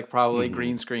 That's like probably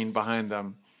green screen behind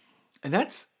them, and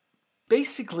that's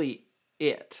basically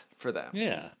it for them.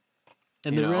 Yeah.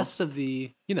 And the rest of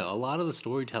a lot of the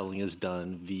storytelling is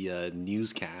done via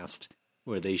newscast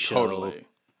where they show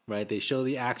right? They show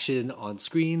the action on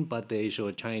screen, but they show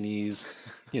a Chinese,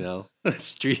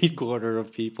 street corner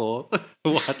of people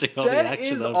watching all the action. That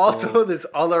is also this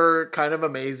other kind of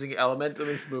amazing element to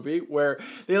this movie where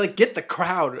they like get the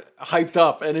crowd hyped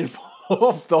up and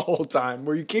involved the whole time.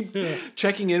 Where you keep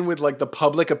checking in with like the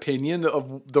public opinion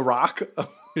of The Rock,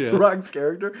 Rock's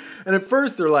character, and at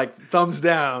first they're like thumbs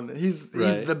down. He's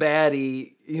the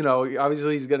baddie.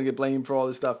 Obviously he's gonna get blamed for all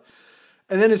this stuff.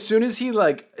 And then as soon as he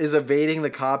like is evading the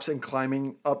cops and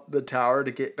climbing up the tower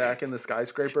to get back in the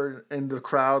skyscraper, and the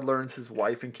crowd learns his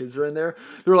wife and kids are in there,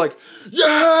 they're like,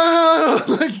 yeah,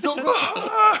 like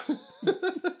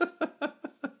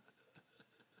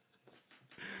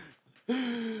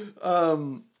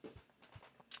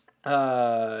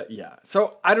yeah.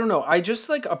 So I don't know. I just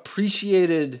like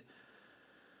appreciated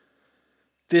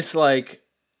this like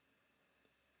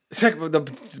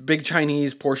the big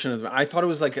Chinese portion of it. I thought it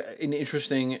was like an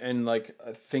interesting and like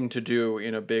a thing to do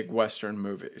in a big Western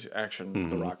movie, action,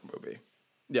 The Rock movie.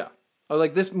 Yeah. I was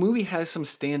like, this movie has some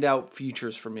standout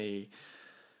features for me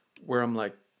where I'm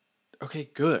like, okay,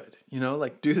 good.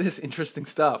 Like do this interesting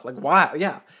stuff. Like, wow.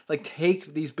 Yeah. Like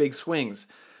take these big swings.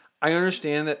 I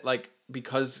understand that like,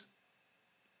 because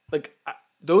like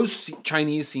those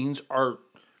Chinese scenes are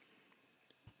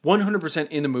 100%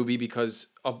 in the movie because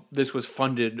this was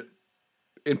funded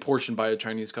in portion by a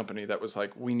Chinese company that was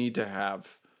like, we need to have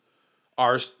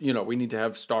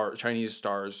Chinese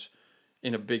stars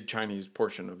in a big Chinese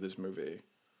portion of this movie.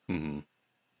 Mm-hmm.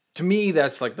 To me,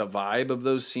 that's like the vibe of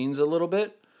those scenes a little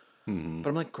bit. Mm-hmm. But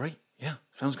I'm like, great. Yeah,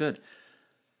 sounds good.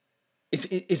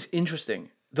 It's interesting.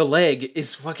 The leg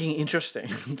is fucking interesting.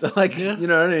 Like, yeah. You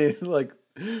know what I mean?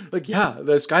 Like, yeah,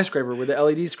 the skyscraper with the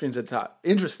LED screens at the top.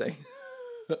 Interesting.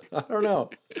 I don't know.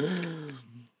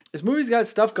 This movie's got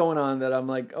stuff going on that I'm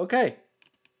like, okay,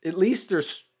 at least they're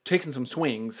taking some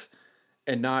swings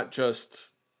and not just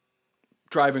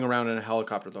driving around in a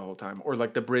helicopter the whole time, or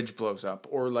like the bridge blows up,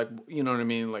 or like, you know what I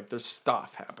mean? Like there's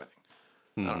stuff happening.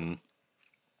 Mm-hmm. I don't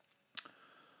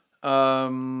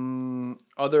know.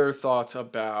 Other thoughts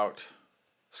about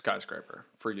Skyscraper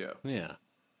for you? Yeah.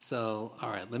 So, all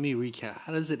right, let me recap.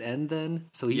 How does it end then?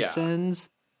 So he Yeah. sends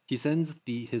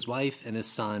his wife and his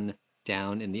son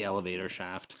down in the elevator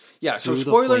shaft. Yeah, so through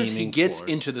the spoilers, he flaming gets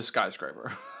floors. into the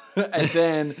skyscraper. And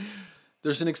then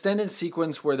there's an extended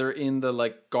sequence where they're in the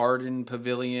like garden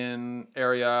pavilion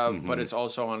area, but it's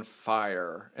also on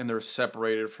fire and they're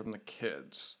separated from the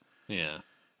kids. Yeah.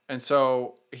 And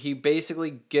so he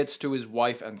basically gets to his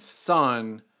wife and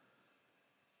son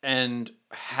and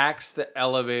hacks the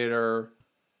elevator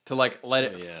to like let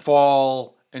it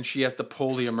fall, and she has to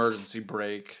pull the emergency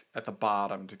brake at the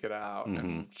bottom to get out,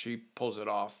 and she pulls it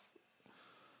off.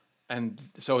 And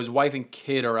so his wife and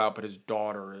kid are out, but his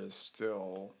daughter is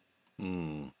still.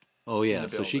 Oh yeah,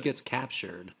 so she gets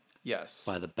captured. Yes.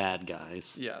 By the bad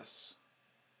guys. Yes.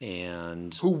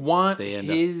 And who want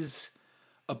his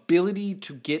ability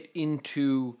to get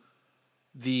into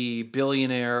the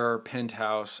billionaire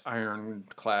penthouse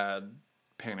ironclad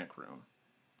panic room.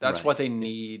 That's what they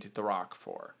need The Rock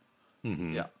for.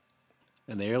 Mm-hmm. Yeah.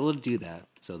 And they're able to do that.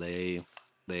 So they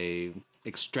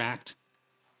extract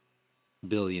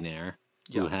billionaire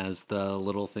who has the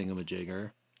little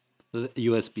thingamajigger, the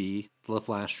USB, the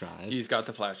flash drive. He's got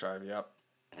the flash drive, yep.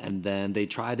 And then they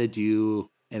try to do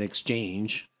an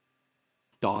exchange.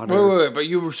 Daughter. Wait, but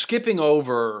you were skipping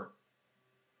over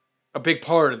a big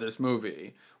part of this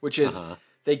movie, which is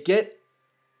they get...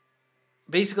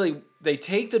 Basically, they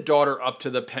take the daughter up to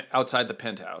the outside the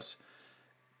penthouse.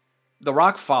 The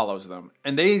Rock follows them,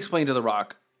 and they explain to The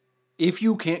Rock, if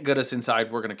you can't get us inside,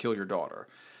 we're going to kill your daughter.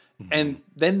 And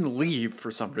then leave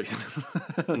for some reason.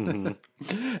 And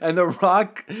The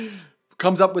Rock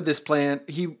comes up with this plan.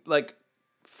 He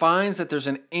finds that there's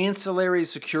an ancillary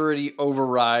security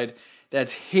override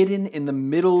that's hidden in the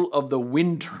middle of the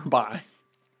wind turbine.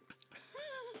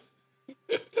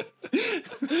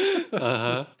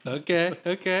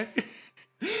 Okay.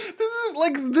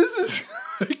 This is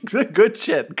the good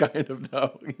shit, kind of,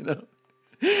 though,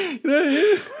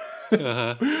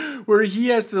 where he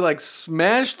has to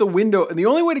smash the window, and the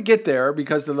only way to get there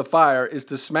because of the fire is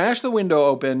to smash the window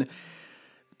open,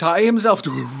 tie himself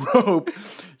to a rope,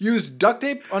 use duct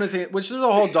tape on his hand, which there's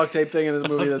a whole duct tape thing in this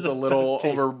movie that's a little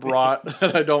overbrought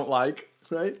that I don't like,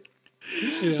 right?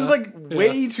 Yeah, there's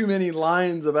way too many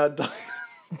lines about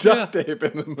duct tape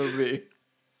in the movie.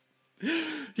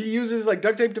 He uses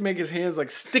duct tape to make his hands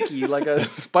sticky like a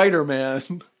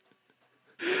Spider-Man.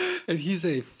 And he's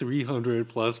a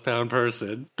 300+ pound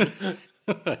person.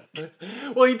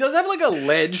 Well, he does have a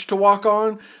ledge to walk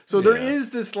on. So there is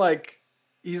this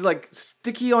he's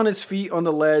sticky on his feet on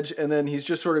the ledge, and then he's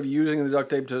just sort of using the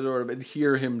duct tape to sort of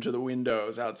adhere him to the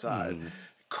windows outside.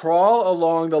 Crawl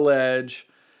along the ledge,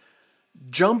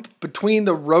 jump between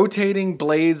the rotating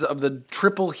blades of the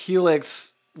triple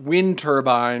helix wind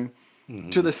turbine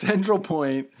to the central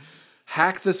point,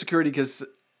 hack the security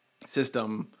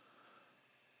system,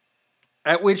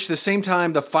 at which the same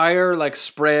time the fire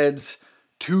spreads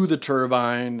to the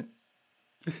turbine,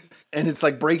 and it's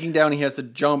breaking down. He has to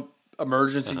jump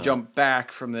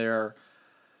back from there.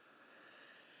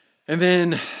 And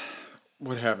then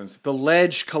what happens? The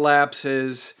ledge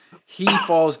collapses. He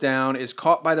falls down, is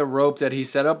caught by the rope that he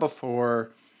set up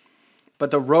before,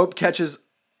 but the rope catches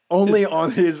only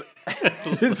on his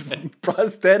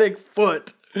prosthetic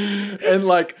foot and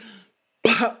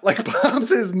pops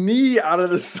his knee out of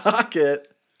the socket.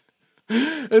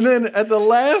 And then at the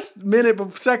last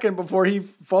second before he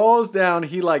falls down,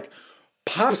 he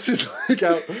pops his leg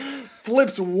out,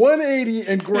 flips 180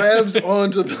 and grabs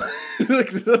onto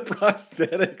the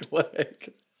prosthetic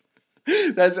leg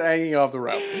that's hanging off the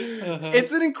rope.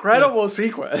 It's an incredible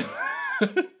sequence.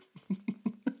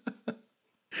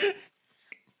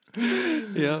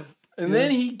 Yeah. And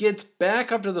then he gets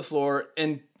back up to the floor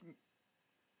and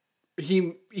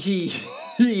the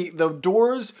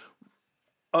doors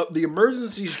of the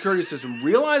emergency security system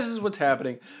realizes what's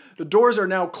happening. The doors are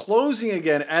now closing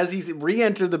again as he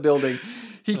re-enters the building.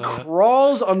 He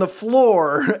crawls on the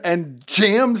floor and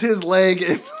jams his leg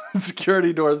in the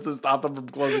security doors to stop them from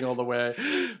closing all the way.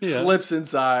 Yeah. Slips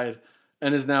inside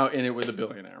and is now in it with the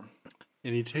billionaire.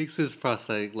 And he takes his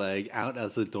prosthetic leg out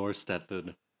as the doorstep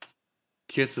and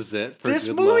kisses it for this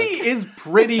good movie luck. Is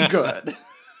pretty good.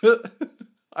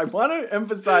 I want to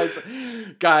emphasize,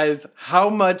 guys, how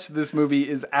much this movie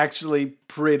is actually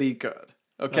pretty good.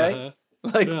 Okay?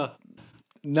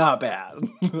 Not bad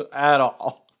at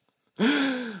all.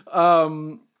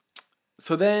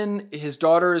 So then his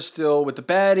daughter is still with the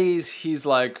baddies. He's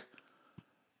like,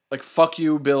 fuck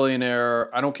you,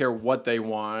 billionaire. I don't care what they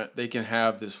want. They can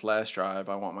have this flash drive.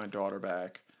 I want my daughter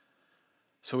back.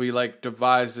 So he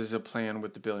devises a plan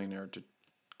with the billionaire to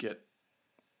get,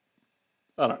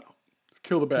 I don't know,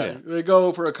 kill the baddie. Yeah. They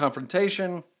go for a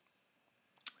confrontation.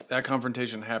 That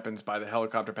confrontation happens by the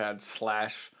helicopter pad /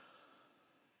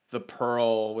 the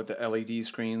Pearl with the LED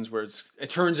screens where it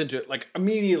turns into,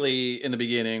 immediately in the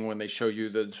beginning when they show you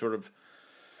the sort of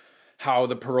how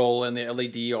the Pearl and the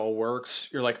LED all works,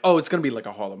 you're like, oh, it's going to be like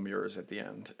a hall of mirrors at the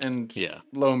end. And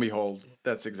lo and behold,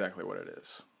 that's exactly what it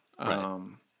is. Right.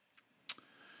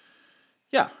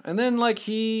 Yeah, and then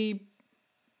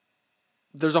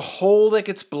there's a hole that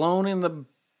gets blown in the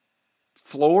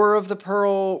floor of the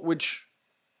Pearl, which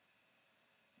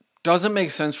doesn't make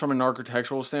sense from an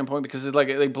architectural standpoint because it's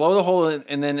they blow the hole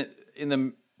and then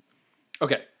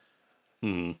okay.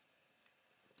 Mm-hmm.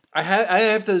 I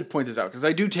have to point this out because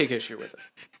I do take issue with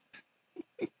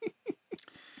it.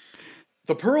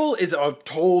 The Pearl is a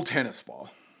tall tennis ball.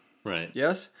 Right.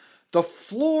 Yes? The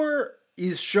floor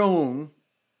is shown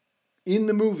in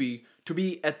the movie to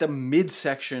be at the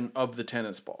midsection of the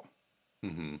tennis ball.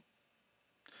 Mm-hmm.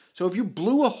 So if you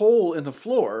blew a hole in the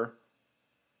floor,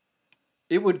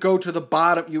 it would go to the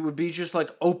bottom. You would be just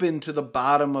open to the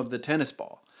bottom of the tennis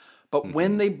ball. But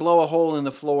when they blow a hole in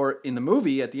the floor in the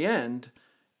movie at the end,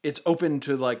 it's open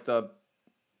to the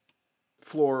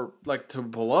floor to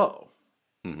below.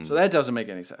 Mm-hmm. So that doesn't make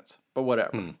any sense. But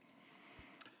whatever. Mm.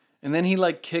 And then he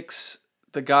kicks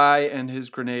the guy and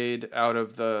his grenade out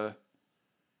of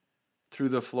through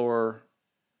the floor,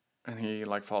 and he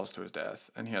falls to his death.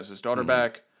 And he has his daughter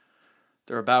back.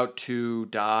 They're about to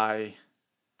die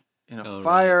in a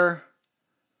fire. Right.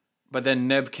 But then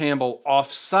Neve Campbell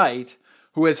off-site,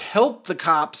 who has helped the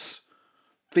cops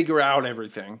figure out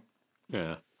everything.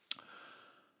 Yeah.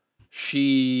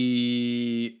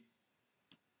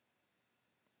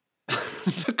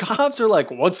 The cops are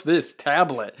like, what's this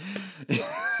tablet?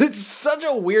 It's such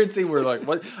a weird scene where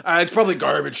what? It's probably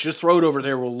garbage. Just throw it over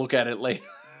there. We'll look at it later.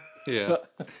 Yeah.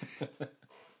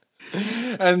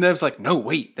 And Nev's like, no,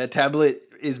 wait, that tablet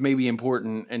is maybe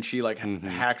important. And she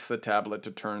hacks the tablet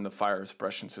to turn the fire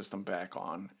suppression system back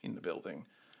on in the building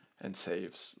and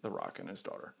saves The Rock and his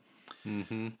daughter.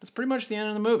 Mm-hmm. That's pretty much the end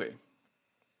of the movie.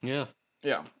 Yeah.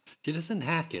 Yeah. She doesn't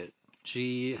hack it.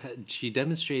 She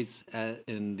demonstrates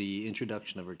in the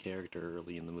introduction of her character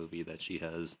early in the movie that she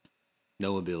has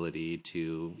no ability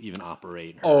to even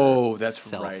operate her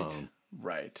cell phone.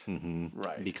 Right. Mm-hmm.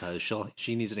 Right. Because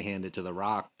she needs to hand it to The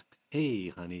Rock. Hey,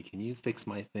 honey, can you fix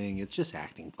my thing? It's just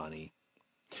acting funny.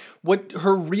 What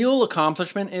her real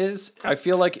accomplishment is, I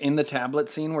feel like in the tablet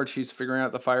scene where she's figuring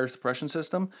out the fire suppression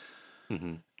system,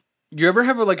 you ever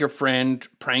have your friend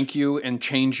prank you and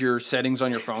change your settings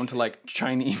on your phone to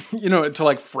Chinese,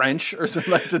 to French or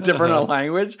something, to different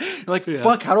language? You're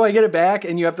fuck, how do I get it back?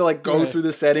 And you have to go through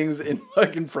the settings in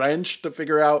fucking French to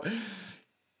figure out.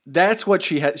 That's what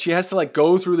she has. She has to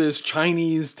go through this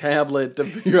Chinese tablet to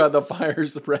figure out the fire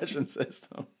suppression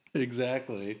system.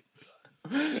 Exactly.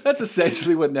 That's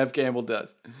essentially what Neve Campbell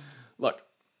does. Look,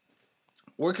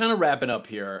 we're kind of wrapping up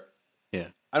here. Yeah.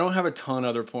 I don't have a ton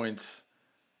other points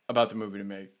about the movie to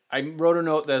make. I wrote a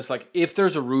note that's if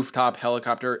there's a rooftop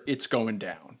helicopter, it's going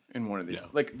down in one of these.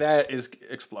 Yeah. That is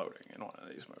exploding in one of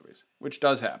these movies, which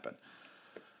does happen.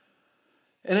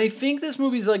 And I think this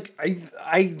movie's I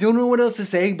don't know what else to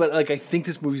say, but I think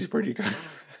this movie's pretty good.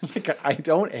 I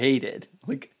don't hate it.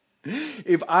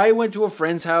 If I went to a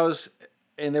friend's house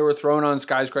and they were throwing on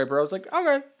Skyscraper, I was like,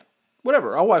 okay,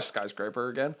 whatever. I'll watch Skyscraper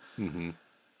again. Mm-hmm.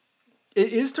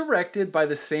 It is directed by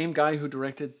the same guy who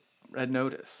directed Red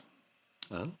Notice.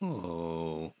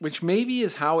 Oh. which maybe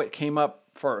is how it came up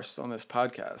first on this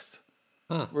podcast.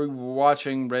 Huh. We were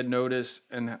watching Red Notice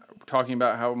and talking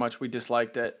about how much we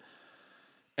disliked it.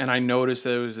 And I noticed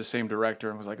that it was the same director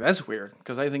and was like, that's weird,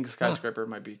 because I think Skyscraper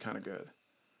might be kind of good.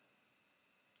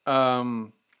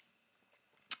 And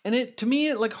to me,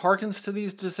 it like harkens to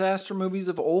these disaster movies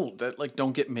of old that like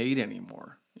don't get made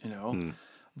anymore, you know?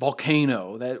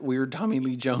 Volcano, that weird Tommy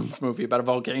Lee Jones movie about a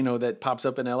volcano that pops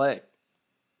up in LA.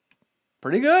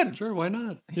 Pretty good. Sure, why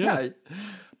not? Yeah.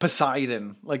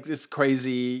 Poseidon, like this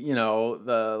crazy, you know,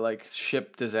 the like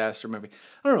ship disaster movie.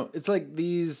 I don't know. It's like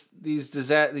these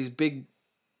big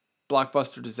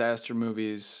blockbuster disaster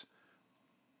movies.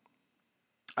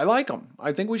 I like them.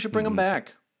 I think we should bring them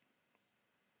back.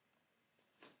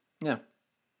 Yeah.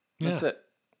 That's it.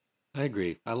 I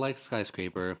agree. I like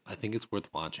Skyscraper. I think it's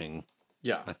worth watching.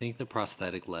 Yeah. I think the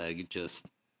prosthetic leg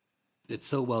it's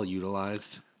so well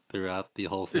utilized throughout the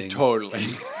whole thing. Totally.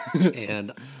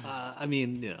 And I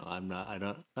mean, you know,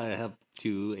 I have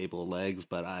two able legs,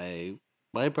 but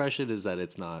my impression is that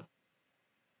it's not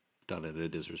done in a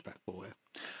disrespectful way.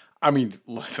 I mean,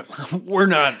 listen, we're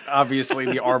not obviously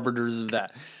the arbiters of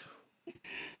that.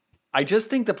 I just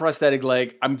think the prosthetic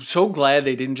leg, I'm so glad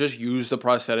they didn't just use the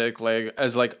prosthetic leg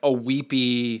as like a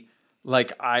weepy,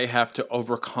 like I have to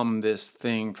overcome this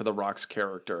thing for The Rock's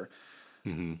character.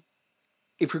 Mm-hmm.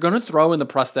 If you're going to throw in the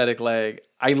prosthetic leg,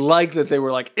 I like that they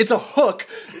were like, it's a hook.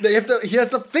 He has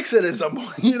to fix it at some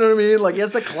point. You know what I mean? Like he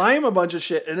has to climb a bunch of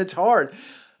shit and it's hard.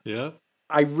 Yeah.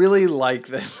 I really like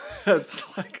that.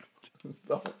 That's like,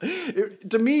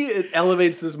 to me, it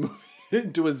elevates this movie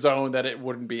into a zone that it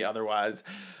wouldn't be otherwise.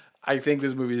 I think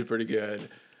this movie is pretty good.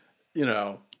 You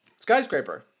know,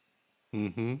 Skyscraper.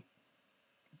 Mm-hmm.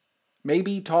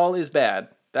 Maybe tall is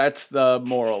bad. That's the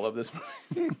moral of this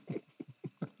movie.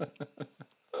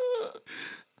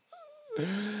 You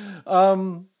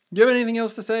have anything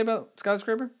else to say about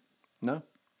Skyscraper? No?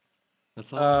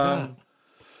 That's all I got.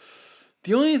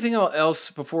 The only thing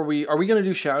else before are we going to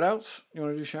do shout-outs? You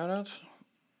want to do shout-outs?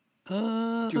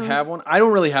 Do you have one? I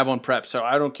don't really have one prepped, so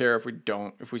I don't care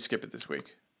if we skip it this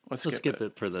week. Let's skip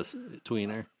it for this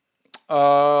tweener.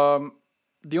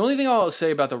 The only thing I'll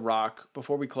say about The Rock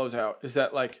before we close out is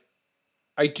that, like,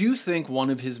 I do think one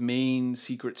of his main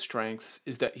secret strengths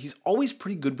is that he's always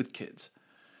pretty good with kids.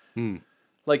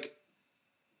 Like,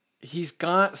 he's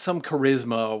got some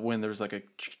charisma when there's, like, a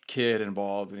kid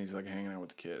involved and he's, like, hanging out with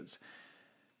the kids.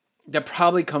 That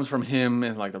probably comes from him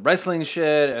and, like, the wrestling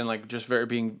shit and, like, just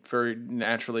being very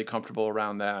naturally comfortable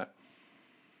around that.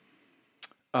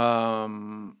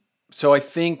 So I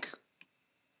think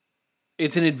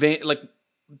it's an advantage. Like,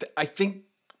 I think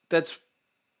that's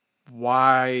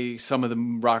why some of the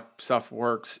Rock stuff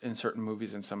works in certain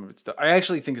movies and some of it's stuff. I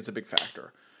actually think it's a big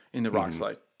factor in the Rock's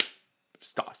like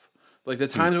stuff. Like the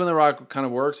times when the Rock kind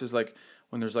of works is like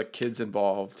when there's like kids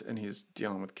involved and he's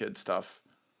dealing with kid stuff.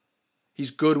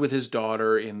 He's good with his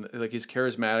daughter and like he's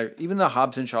charismatic. Even the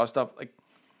Hobbs and Shaw stuff, like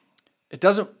it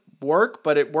doesn't work,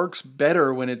 but it works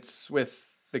better when it's with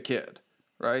the kid,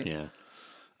 right? Yeah.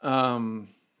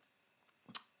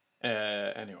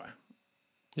 Anyway.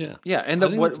 Yeah. Yeah, and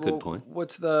that's a good point.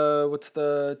 What's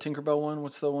the Tinkerbell one?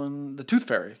 What's the one? The Tooth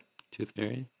Fairy. Tooth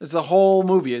Fairy. It's the whole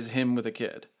movie is him with a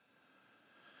kid.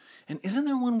 And isn't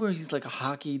there one where he's like a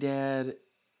hockey dad?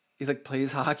 He like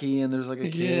plays hockey and there's like a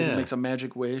kid who makes a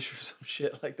magic wish or some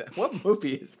shit like that. What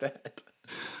movie is that?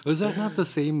 Was that not the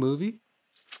same movie?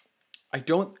 I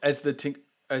don't as the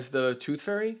Tooth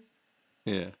Fairy?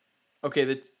 Yeah.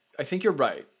 Okay, I think you're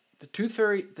right. The Tooth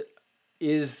Fairy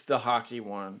is the hockey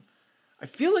one. I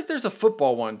feel like there's a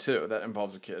football one too that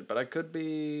involves a kid, but I could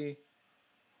be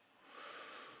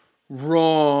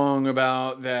wrong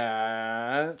about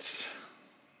that.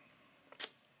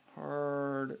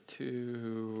 Hard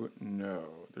to know.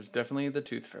 There's definitely the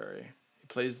Tooth Fairy. He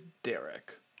plays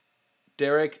Derek.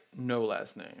 Derek, no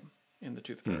last name in the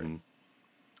Tooth Fairy. Mm-hmm.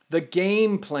 The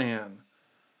Game Plan.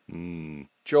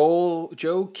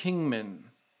 Joe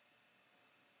Kingman.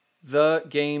 The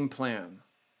Game Plan.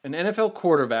 An NFL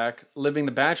quarterback living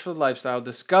the bachelor lifestyle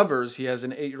discovers he has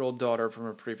an 8-year-old daughter from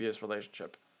a previous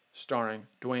relationship. Starring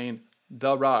Dwayne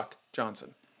 "The Rock"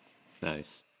 Johnson.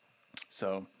 Nice.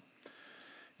 So,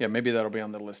 yeah, maybe that'll be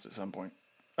on the list at some point.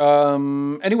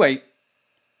 Anyway,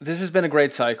 this has been a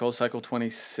great cycle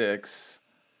 26.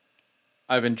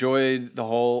 I've enjoyed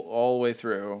all the way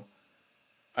through.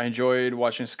 I enjoyed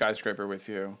watching Skyscraper with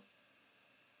you.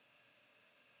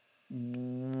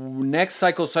 Next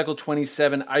cycle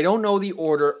 27. I don't know the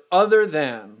order other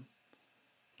than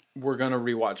we're going to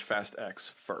rewatch Fast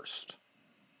X first.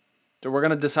 So we're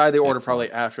going to decide the order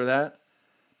probably after that.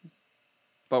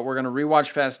 but we're going to rewatch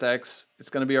Fast X. It's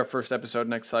going to be our first episode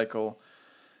next cycle.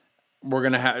 We're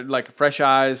going to have like fresh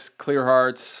eyes, clear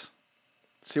hearts,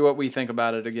 see what we think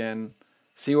about it again.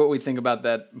 See what we think about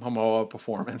that Momoa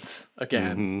performance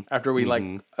again. After we like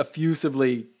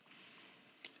effusively,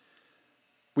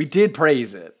 we did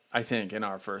praise it, I think, in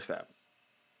our first app.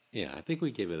 Yeah, I think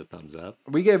we gave it a thumbs up.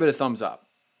 We gave it a thumbs up.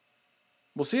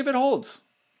 We'll see if it holds.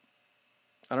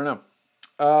 I don't know.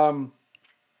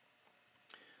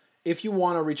 If you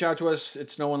want to reach out to us,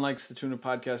 it's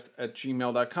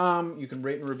noone-likes-the-tuna-podcast@gmail.com. You can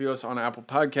rate and review us on Apple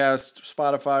Podcasts,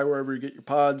 Spotify, wherever you get your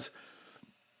pods.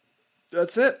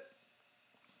 That's it.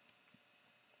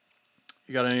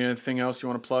 You got anything else you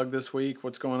want to plug this week?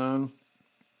 What's going on?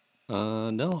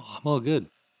 No, I'm all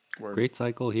good. Word. Great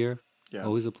cycle here. Yeah.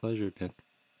 Always a pleasure, Nick.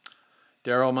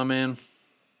 Daryl, my man,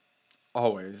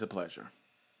 always a pleasure.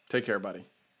 Take care, buddy.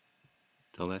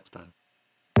 Till next time.